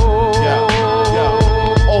soul.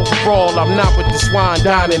 Overall, I'm not with the swine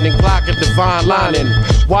dining and clocking divine lining.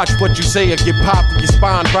 Watch what you say or get popped and your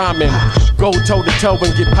spine rhyming. Go toe to toe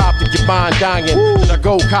and get popped and your mind dying. Then I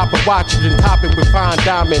go cop a watch it and top it with fine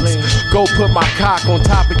diamonds. Go put my cock on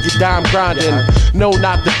top of your dime grinding. No,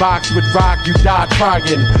 not the box with rock, you die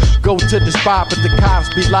trying. Go to the spot, but the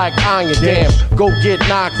cops be like iron. Damn, go get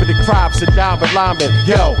knocked for the crops and diamond linemen.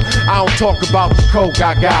 Yo, I don't talk about the coke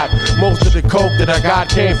I got. Most of the coke that I got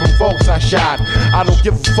came from folks I shot. I don't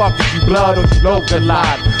give a fuck if you blood or you local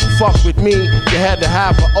lot. Fuck with me, you had to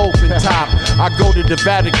have an open top. I go to the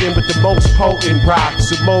Vatican with the most potent rocks.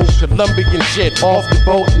 Some Colombian shit off the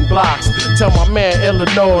boat and blocks. Tell my man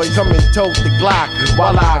Illinois, come and tote the Glock.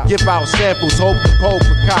 While I give out samples, hope the Pope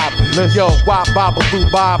a cop. Yo, wop, baba, boo,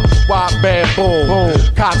 bob, wop, bam, boom.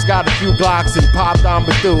 Cops got a few Glocks and popped on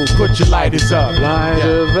me through. Put your lighters up.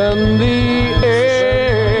 Lighter than the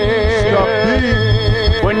air.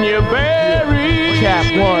 When you bury Cap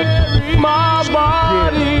 1. my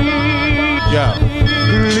body,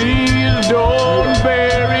 please don't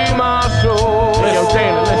bury my soul. Yo,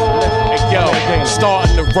 Dana, listen. Hey, yo,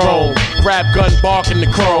 starting to roam. Grab gun, barking the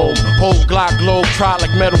chrome. Whole Glock globe, try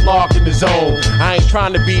like metal lark in the zone. I ain't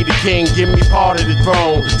trying to be the king, give me part of the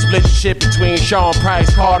throne. Split the shit between Sean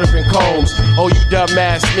Price, Carter, and Combs. Oh, you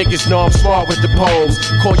dumbass niggas know I'm smart with the poems.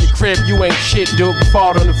 Call your crib, you ain't shit, dude,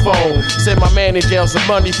 fought on the phone. Send my man in jail some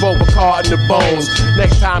money for a car in the bones.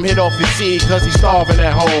 Next time hit off his seed, cause he's starving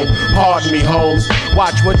at home. Pardon me, Holmes.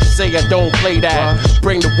 Watch what you say, I don't play that.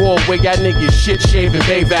 Bring the war where y'all niggas shit shaving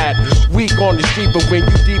bathe at. Weak on the street, but when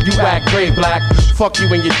you deep, you act gray black. Fuck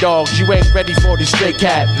you and your dogs, you ain't ready for the stray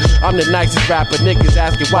cat. I'm the nicest rapper, niggas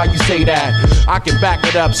asking why you say that. I can back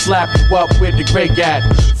it up, slap you up with the gray gat.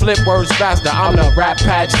 Flip words faster, I'm the rap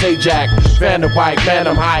patch, say Jack. Van der White, man,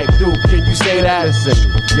 I'm hype, dude, can you say that? Listen,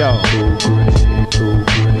 yo.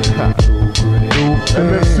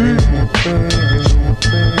 MFC.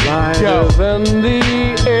 Lighter than the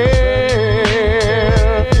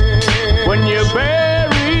air. When you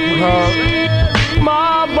bury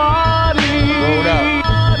my body,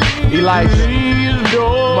 Elijah. please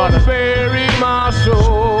don't bury my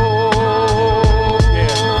soul.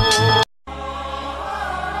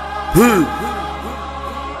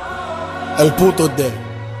 El puto D.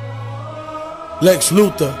 Lex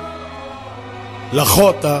Luthor. La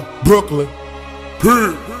Jota. Brooklyn.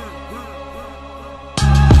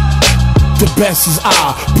 The best is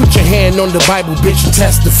I. Put your hand on the Bible, bitch, and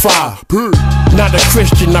testify. Not a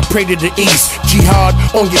Christian, I pray to the east. Jihad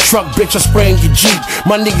on your truck, bitch, I spray in your Jeep.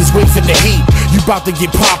 My niggas wait for the heat. You bout to get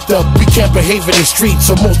popped up. We can't behave in the streets,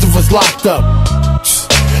 so most of us locked up.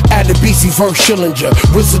 Add a BC verse Schillinger.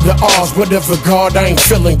 Wizard of Oz, whatever God, I ain't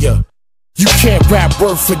feeling ya. You can't rap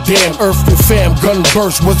word for damn. Earth and fam, gun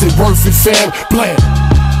burst, was it worth it, fam? Blam.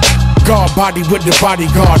 God body with the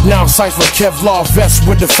bodyguard. Now Cypher Kevlar vest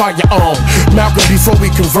with the firearm. Malcolm before we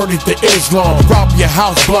converted to Islam. Rob your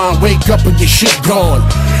house blind, wake up and your shit gone.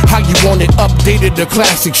 How you want it updated, the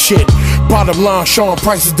classic shit. Bottom line, Sean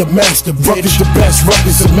Price is the master. Ruck is the best, Ruck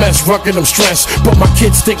is a mess. Ruckin' I'm stressed, but my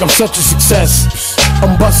kids think I'm such a success.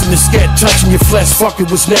 I'm busting the sket, touching your flesh. Fucking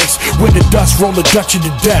what's next? With the dust, roll a Dutch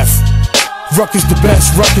to death. Ruck is the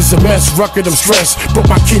best, Ruck is a mess. Ruckin' I'm stressed, but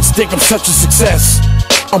my kids think I'm such a success.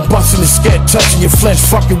 I'm busting the sket, touching your flesh,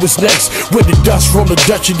 fucking what's next. With the dust, roll a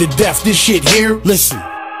Dutch to death. This shit here, listen.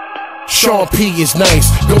 Sean P is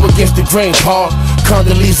nice, go against the grain, Paul.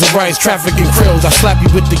 Condoleezza Rice, trafficking krills. I slap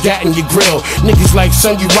you with the gat in your grill. Niggas like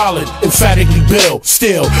son, you wildin', emphatically Bill.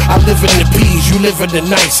 Still, I live in the P's, you live in the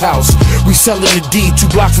nice house. We sellin' the D, 2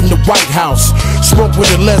 blocks from the White House. Smoke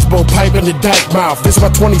with a lesbo, pipe in the dyke mouth. This my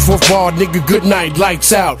 24th bar, nigga, good night,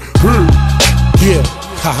 lights out. Yeah,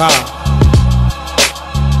 haha.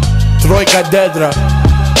 Trojka Dedra.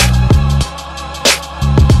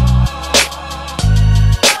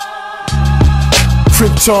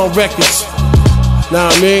 Krypton Records, know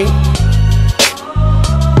what I mean?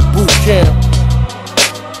 Boot Camp,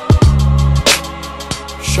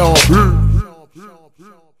 Sean P.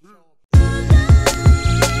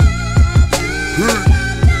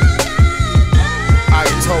 I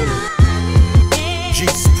told him,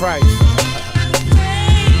 Jesus Christ,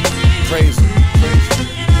 praise him,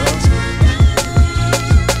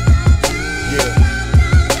 yeah,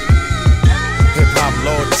 hip hop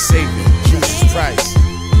Lord and Savior, Jesus Christ.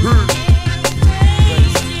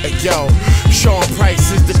 Hey yo, Sean Price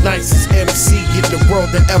is the nicest MC in the world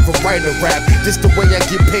to ever write a rap. This the way I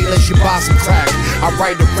get paid, unless you buy some crack. I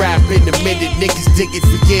write a rap in a minute, niggas dig it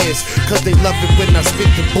for years, cause they love it when I spit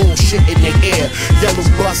the bullshit in their ear. Yellow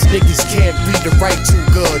bus niggas can't read or write too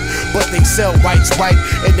good, but they sell whites white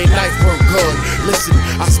and they knife work good. Listen,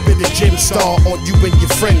 I spit a gym star on you and your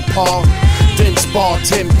friend Paul, then spar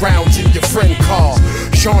 10 rounds in your friend car.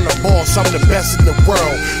 Sean the boss, I'm the best in the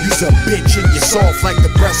world. You's a bitch and you're soft like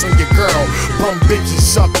the breast on your girl. Bum bitches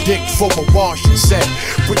suck dick for a washing set.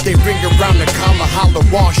 Put they ring around the collar, holler,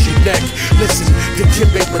 wash your neck. Listen, the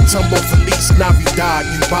Kimbe Matumbo Feliz Navidad.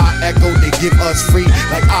 You buy Echo, they give us free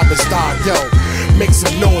like Abastad. Yo, make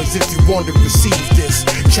some noise if you want to receive this.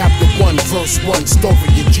 Chapter 1, verse 1,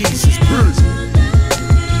 story of Jesus.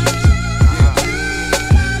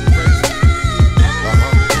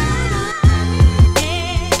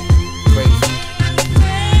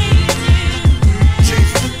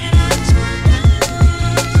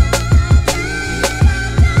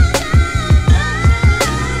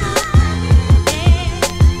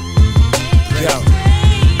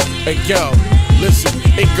 Hey yo, listen,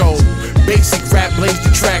 it go basic rap, blaze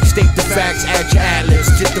the track, state the facts, add your ad-libs.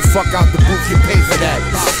 Get the fuck out the booth, you pay for that.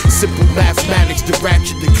 Simple mathematics, the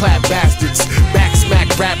ratchet, the clap bastards. Back smack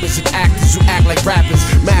rappers and actors who act like rappers.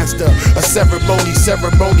 Master a ceremony,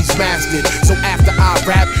 ceremonies mastered. So after I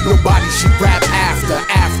rap, nobody should rap after.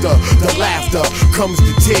 After the laughter comes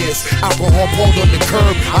the tears. Alcohol poured on the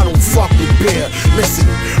curb, I don't fuck with beer. Listen,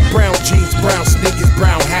 brown jeans, brown sneakers,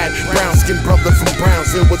 brown hat, brown skin brother from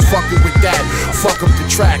Brownsville was fucking with that. Fuck up the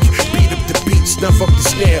track, beat up the beat, snuff up the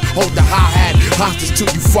snare, hold the hi-hat, hostage till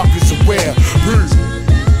you fuckers aware.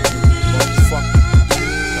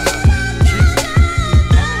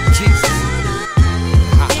 Jesus.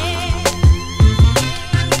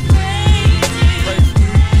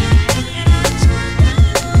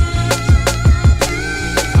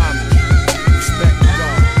 Respect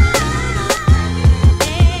God.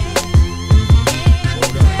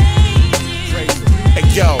 Hey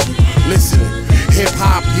yo, listen.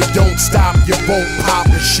 Hip-hop, you don't stop, you won't pop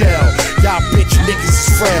a shell. Y'all bitch niggas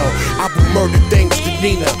is frail. I will murder things to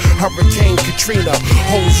Nina, Hurricane Katrina.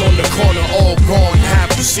 Hoes on the corner, all gone,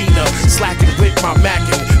 have you seen her? Slacking with my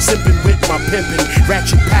mackin', sippin' with my pimpin'.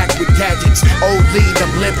 Ratchet packed with gadgets, old lead,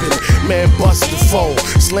 I'm limpin'. Man bust the foe,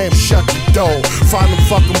 slam shut the door. Find them,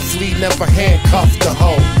 fuck them, flee, never handcuff the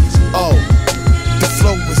hoe. Oh, the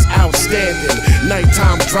flow was outstanding.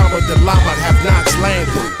 Nighttime drama, the llama have not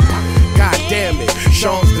landed. God damn it,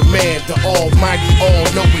 Sean's the man, the almighty,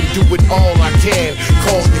 all-knowing, do it all I can.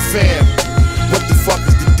 Call your fam. What the fuck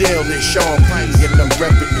is the deal? It's Sean P and I'm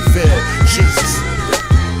reppin' the Ville. Jesus.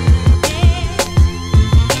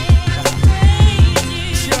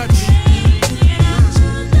 Judge.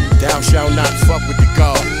 Thou shalt not fuck with the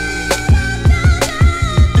God,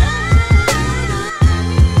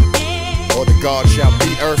 or the God shall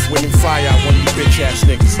beat earth, wind, and fire. One of you bitch ass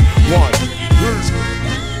niggas. One.